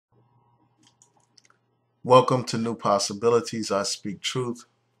Welcome to New Possibilities. I speak truth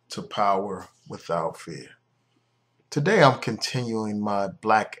to power without fear. Today I'm continuing my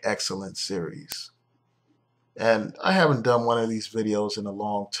Black Excellence series. And I haven't done one of these videos in a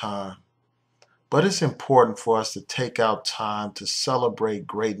long time, but it's important for us to take out time to celebrate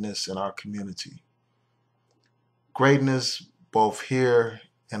greatness in our community. Greatness both here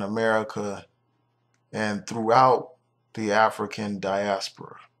in America and throughout the African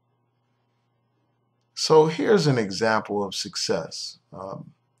diaspora. So here's an example of success.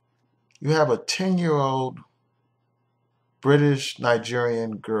 You have a 10-year-old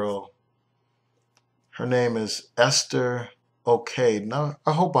British-Nigerian girl. Her name is Esther Okade. Now,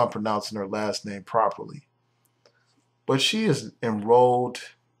 I hope I'm pronouncing her last name properly. But she is enrolled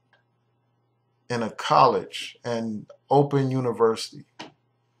in a college, an open university.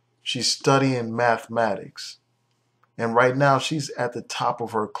 She's studying mathematics. And right now she's at the top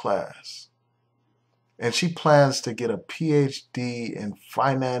of her class. And she plans to get a PhD in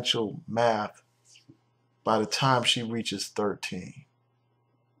financial math by the time she reaches 13.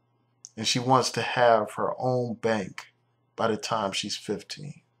 And she wants to have her own bank by the time she's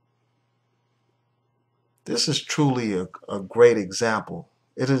 15. This is truly a great example.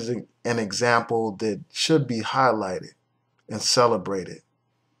 It is an example that should be highlighted and celebrated.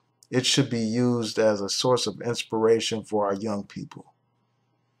 It should be used as a source of inspiration for our young people.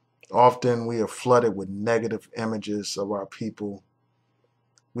 Often we are flooded with negative images of our people.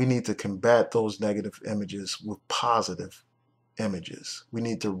 We need to combat those negative images with positive images. We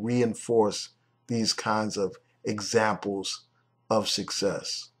need to reinforce these kinds of examples of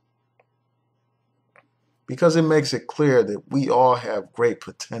success, because it makes it clear that we all have great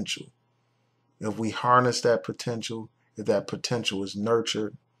potential. If we harness that potential, if that potential is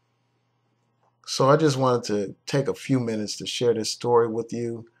nurtured. So I just wanted to take a few minutes to share this story with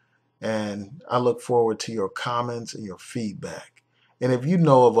you, and I look forward to your comments and your feedback. And if you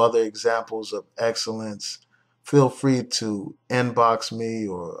know of other examples of excellence, feel free to inbox me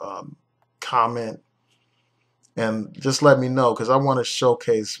or comment and just let me know, because I want to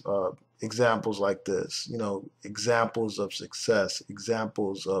showcase examples like this, examples of success,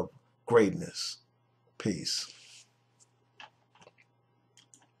 examples of greatness. Peace.